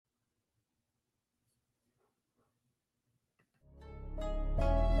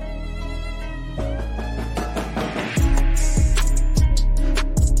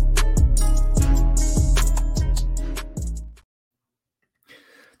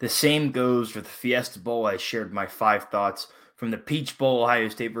The same goes for the Fiesta Bowl. I shared my 5 thoughts from the Peach Bowl, Ohio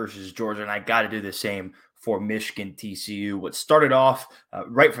State versus Georgia, and I got to do the same for Michigan TCU. What started off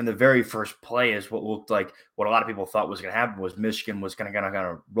right from the very first play is what looked like what a lot of people thought was going to happen was Michigan was going to kind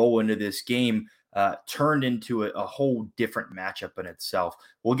of roll into this game, turned into a whole different matchup in itself.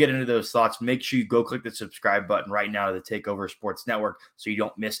 We'll get into those thoughts. Make sure you go click the subscribe button right now to the Takeover Sports Network so you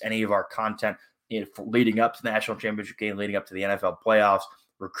don't miss any of our content leading up to the national championship game, leading up to the NFL playoffs,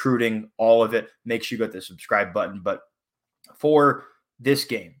 recruiting, all of it. Make sure you got the subscribe button. But for this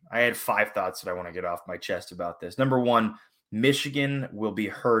game, I had 5 thoughts that I want to get off my chest about this. Number one, Michigan will be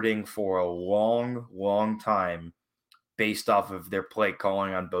hurting for a long, long time based off of their play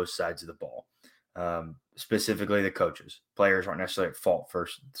calling on both sides of the ball. Specifically the coaches. Players aren't necessarily at fault for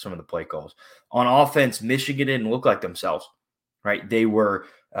some of the play calls. On offense, Michigan didn't look like themselves, right? They were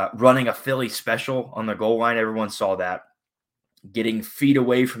running a Philly special on the goal line. Everyone saw that. Getting feet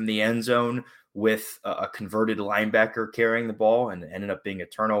away from the end zone with a converted linebacker carrying the ball and ended up being a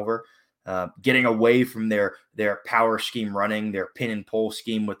turnover. Getting away from their power scheme running, their pin and pull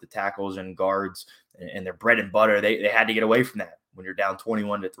scheme with the tackles and guards and their bread and butter. They had to get away from that when you're down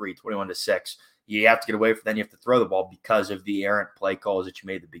 21-3, 21-6. You have to get away from then you have to throw the ball because of the errant play calls that you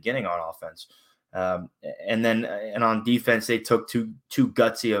made at the beginning on offense. And on defense, they took too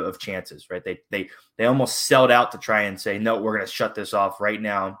gutsy of chances, right? They almost sold out to try and say, no, we're going to shut this off right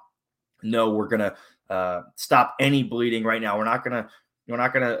now. No, we're going to stop any bleeding right now. We're not going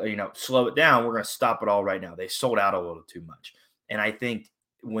to slow it down. We're going to stop it all right now. They sold out a little too much. And I think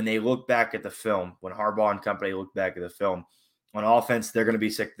when they look back at the film, when Harbaugh and company look back at the film on offense, they're going to be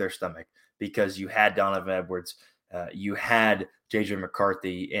sick to their stomach because you had Donovan Edwards, you had J.J.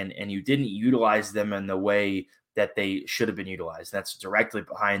 McCarthy, and you didn't utilize them in the way that they should have been utilized. That's directly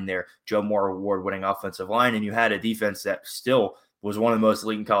behind their Joe Moore award-winning offensive line, and you had a defense that still was one of the most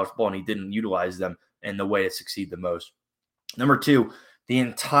elite in college football, and he didn't utilize them in the way to succeed the most. Number two, the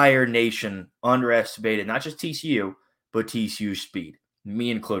entire nation underestimated not just TCU, but TCU's speed,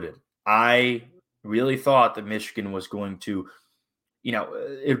 me included. I really thought that Michigan was going to,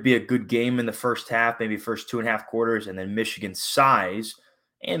 it would be a good game in the first half, maybe first 2.5 quarters, and then Michigan's size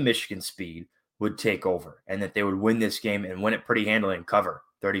and Michigan's speed would take over, and that they would win this game and win it pretty handily and cover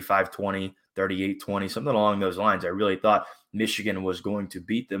 35-20, 38-20, something along those lines. I really thought Michigan was going to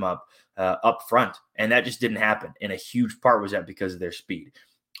beat them up front, and that just didn't happen. And a huge part was that because of their speed.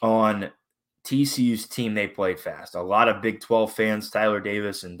 On TCU's team, they played fast. A lot of Big 12 fans, Tyler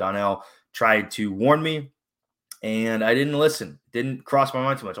Davis and Donnell, tried to warn me, and I didn't listen. Didn't cross my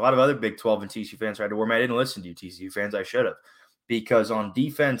mind too much. A lot of other Big 12 and TCU fans tried to warn me. I didn't listen to you, TCU fans. I should have. Because on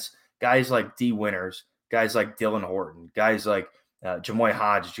defense, guys like D. Winters, guys like Dylan Horton, guys like Jamoy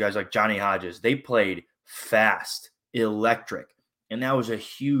Hodges, guys like Johnny Hodges, they played fast, electric. And that was a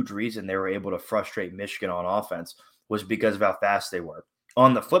huge reason they were able to frustrate Michigan on offense, was because of how fast they were.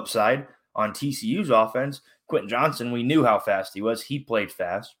 On the flip side, on TCU's offense, Quentin Johnson, we knew how fast he was. He played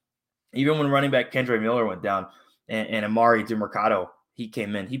fast. Even when running back Kendre Miller went down and Amari DeMercado, he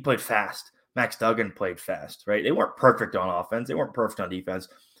came in, he played fast. Max Duggan played fast, right? They weren't perfect on offense. They weren't perfect on defense,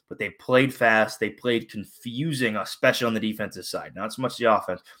 but they played fast. They played confusing, especially on the defensive side. Not so much the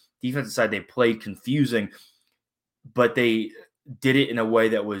offense. Defensive side, they played confusing, but they did it in a way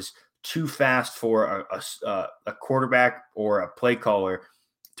that was too fast for a quarterback or a play caller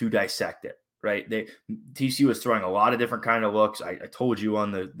to dissect it, right? TCU was throwing a lot of different kind of looks. I told you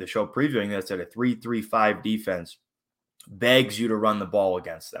on the show previewing this that a 3-3-5 defense begs you to run the ball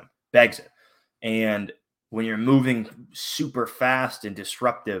against them, begs it. And when you're moving super fast and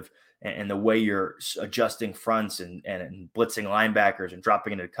disruptive and the way you're adjusting fronts and blitzing linebackers and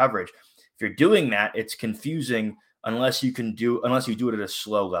dropping into coverage, if you're doing that, it's confusing unless you do it at a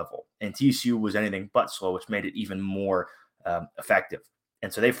slow level. And TCU was anything but slow, which made it even more effective.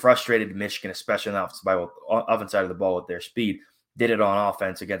 And so they frustrated Michigan, especially on the offensive side of the ball with their speed. Did it on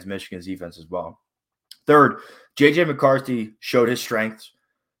offense against Michigan's defense as well. Third, J.J. McCarthy showed his strengths,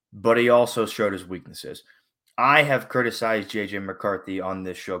 but he also showed his weaknesses. I have criticized J.J. McCarthy on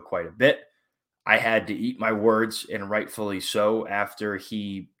this show quite a bit. I had to eat my words, and rightfully so, after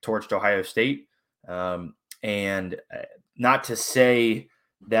he torched Ohio State. And not to say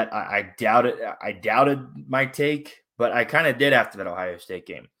that I doubted my take, but I kind of did after that Ohio State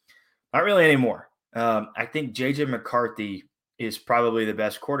game. Not really anymore. I think J.J. McCarthy is probably the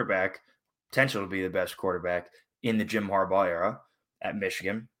best quarterback, potential to be the best quarterback in the Jim Harbaugh era at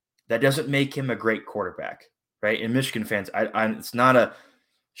Michigan. That doesn't make him a great quarterback, right? And Michigan fans, it's not a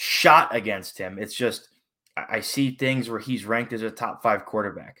shot against him. It's just I see things where he's ranked as a top 5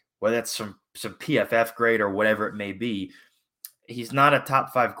 quarterback, whether that's some PFF grade or whatever it may be. he's not a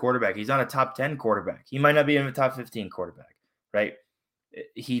top 5 quarterback. He's not a top 10 quarterback. He might not be even a top 15 quarterback, right?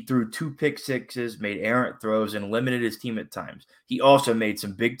 He threw 2 pick sixes, made errant throws, and limited his team at times. He also made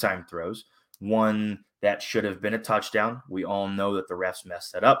some big-time throws, one that should have been a touchdown. We all know that the refs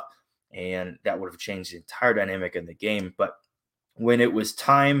messed that up, and that would have changed the entire dynamic in the game. But when it was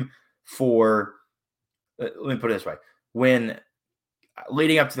time for let me put it this way. When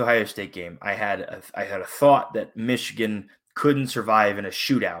leading up to the Ohio State game, I had a thought that Michigan couldn't survive in a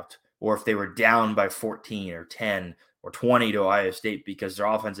shootout, or if they were down by 14 or 10 or 20 to Ohio State, because their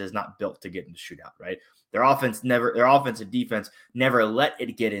offense is not built to get into shootout, right? Their offense and defense never let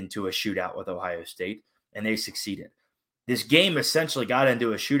it get into a shootout with Ohio State, and they succeeded. This game essentially got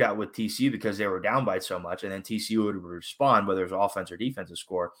into a shootout with TCU because they were down by so much, and then TCU would respond, whether it was offense or defensive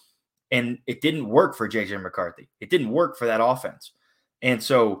score. And it didn't work for J.J. McCarthy. It didn't work for that offense. And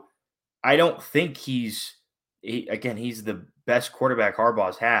so I don't think he's the best quarterback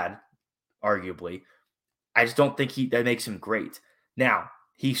Harbaugh's had, arguably. I just don't think that makes him great. Now,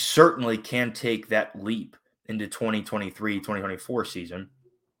 he certainly can take that leap into 2023, 2024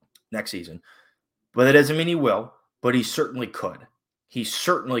 next season. But that doesn't mean he will, but he certainly could. He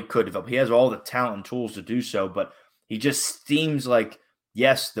certainly could develop. He has all the talent and tools to do so, but he just seems like,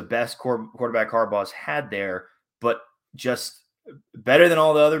 yes, the best quarterback Harbaugh's had there, but just better than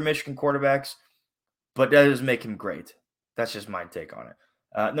all the other Michigan quarterbacks, but that doesn't make him great. That's just my take on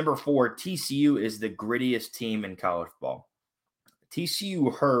it. Number 4, TCU is the grittiest team in college football.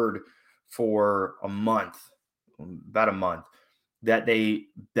 TCU heard for about a month, that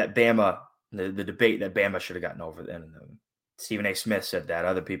Bama, the debate that Bama should have gotten over. And Stephen A. Smith said that.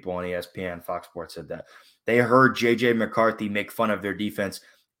 Other people on ESPN, Fox Sports said that. They heard J.J. McCarthy make fun of their defense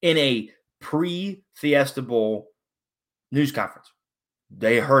in a pre-Fiesta Bowl news conference.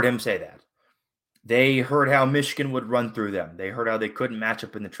 They heard him say that. They heard how Michigan would run through them. They heard how they couldn't match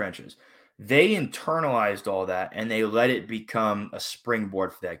up in the trenches. They internalized all that, and they let it become a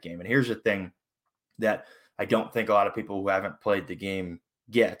springboard for that game. And here's the thing that I don't think a lot of people who haven't played the game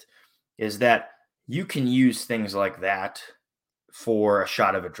get, is that you can use things like that for a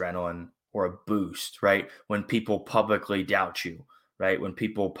shot of adrenaline or a boost, right? When people publicly doubt you, right? When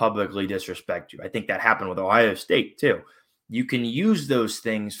people publicly disrespect you. I think that happened with Ohio State too. You can use those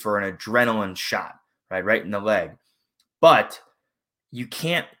things for an adrenaline shot, right in the leg. But it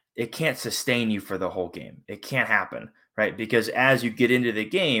can't sustain you for the whole game. It can't happen, right? Because as you get into the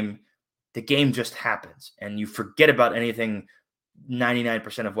game just happens, and you forget about anything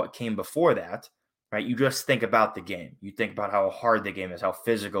 99% of what came before that, right? You just think about the game. You think about how hard the game is, how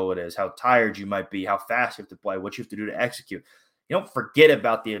physical it is, how tired you might be, how fast you have to play, what you have to do to execute. You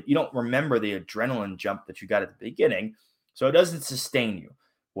don't remember the adrenaline jump that you got at the beginning. So it doesn't sustain you.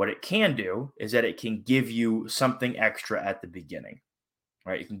 What it can do is that it can give you something extra at the beginning,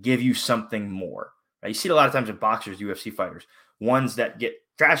 right? It can give you something more. Right? You see it a lot of times in boxers, UFC fighters, ones that get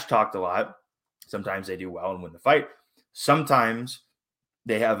trash talked a lot. Sometimes they do well and win the fight. Sometimes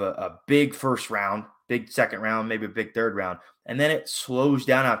they have a big first round, big second round, maybe a big third round, and then it slows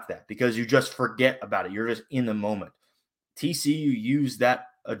down after that because you just forget about it. You're just in the moment. TCU used that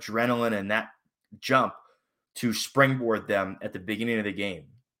adrenaline and that jump to springboard them at the beginning of the game,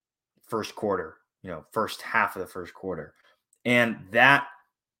 first quarter, first half of the first quarter. And that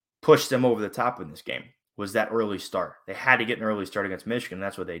pushed them over the top in this game, was that early start. They had to get an early start against Michigan.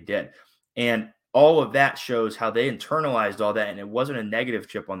 That's what they did. And all of that shows how they internalized all that, and it wasn't a negative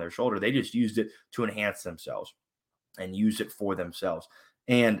chip on their shoulder. They just used it to enhance themselves and use it for themselves.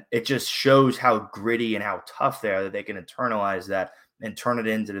 And it just shows how gritty and how tough they are, that they can internalize that and turn it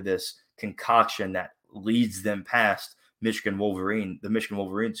into this concoction that leads them past the Michigan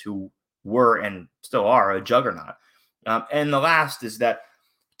Wolverines, who were and still are a juggernaut. And the last is that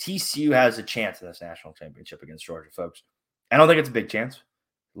TCU has a chance in this national championship against Georgia, folks. I don't think it's a big chance.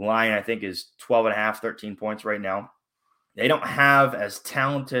 The line, I think, is 12.5, 13 points right now. They don't have as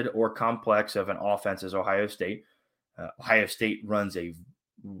talented or complex of an offense as Ohio State. Ohio State runs a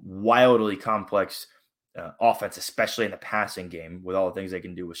wildly complex offense, especially in the passing game, with all the things they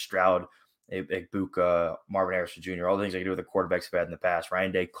can do with Stroud, Egbuka, Marvin Harrison Jr., all the things they can do with the quarterbacks they've had in the past.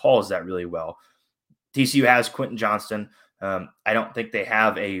 Ryan Day calls that really well. TCU has Quentin Johnston. I don't think they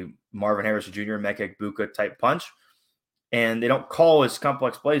have a Marvin Harrison Jr., Mecca Egbuka type punch. And they don't call as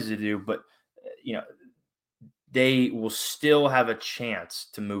complex plays as they do, but, they will still have a chance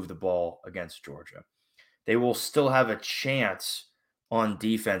to move the ball against Georgia. They will still have a chance on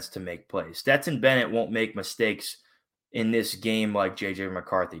defense to make plays. Stetson Bennett won't make mistakes in this game like J.J.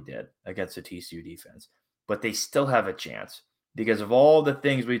 McCarthy did against the TCU defense, but they still have a chance because of all the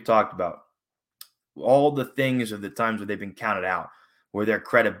things we've talked about. all the things of the times where they've been counted out, where their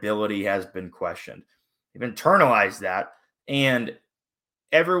credibility has been questioned. They've internalized that, and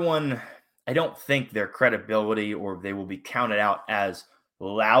everyone, I don't think their credibility or they will be counted out as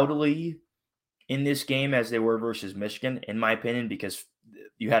loudly in this game as they were versus Michigan, in my opinion, because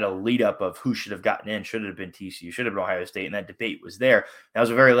you had a lead up of who should have gotten in, should have been TCU, should have been Ohio State, and that debate was there. That was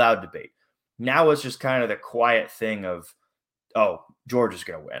a very loud debate. Now it's just kind of the quiet thing of, oh, Georgia's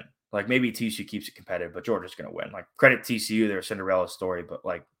going to win. Like maybe TCU keeps it competitive, but Georgia's going to win. Like credit TCU, they're a Cinderella story, but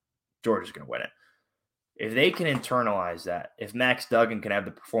like Georgia's going to win it. If they can internalize that, if Max Duggan can have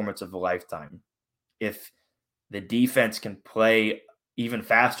the performance of a lifetime, if the defense can play even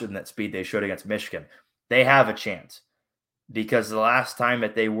faster than that speed they showed against Michigan, they have a chance. Because the last time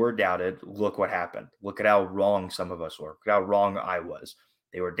that they were doubted, look what happened. Look at how wrong some of us were. Look at how wrong I was.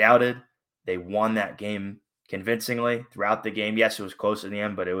 They were doubted. They won that game convincingly throughout the game. Yes, it was close in the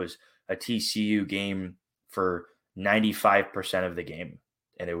end, but it was a TCU game for 95% of the game,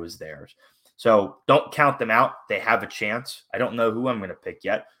 and it was theirs. So don't count them out. They have a chance. I don't know who I'm going to pick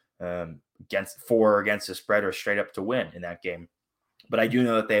yet against the spread or straight up to win in that game. But I do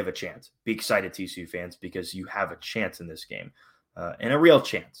know that they have a chance. Be excited, TCU fans, because you have a chance in this game, and a real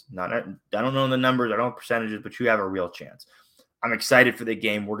chance. I don't know the numbers, I don't know percentages, but you have a real chance. I'm excited for the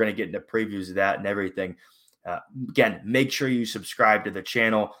game. We're going to get into previews of that and everything. Again, make sure you subscribe to the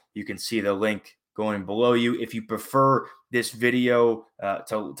channel. You can see the link going below you. If you prefer this video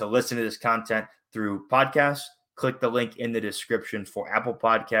to listen to this content through podcasts, click the link in the description for Apple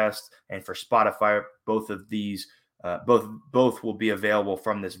Podcasts and for Spotify. Both of these both will be available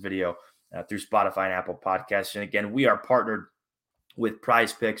from this video through Spotify and Apple Podcasts. And again, we are partnered with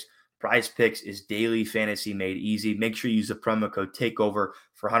Prize Picks. Prize Picks is daily fantasy made easy. Make sure you use the promo code TAKEOVER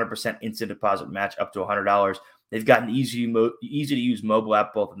for 100% instant deposit match up to $100. They've got an easy to use mobile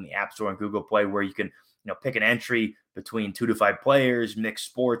app both in the App Store and Google Play, where you can pick an entry between 2 to 5 players, mix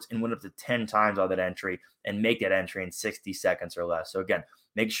sports, and win up to 10 times on that entry and make that entry in 60 seconds or less. So again,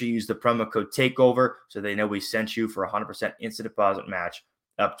 make sure you use the promo code TAKEOVER so they know we sent you for 100% instant deposit match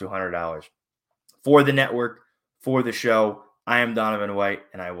up to $100. For the network, for the show, I am Donovan White,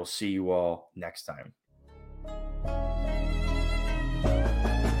 and I will see you all next time.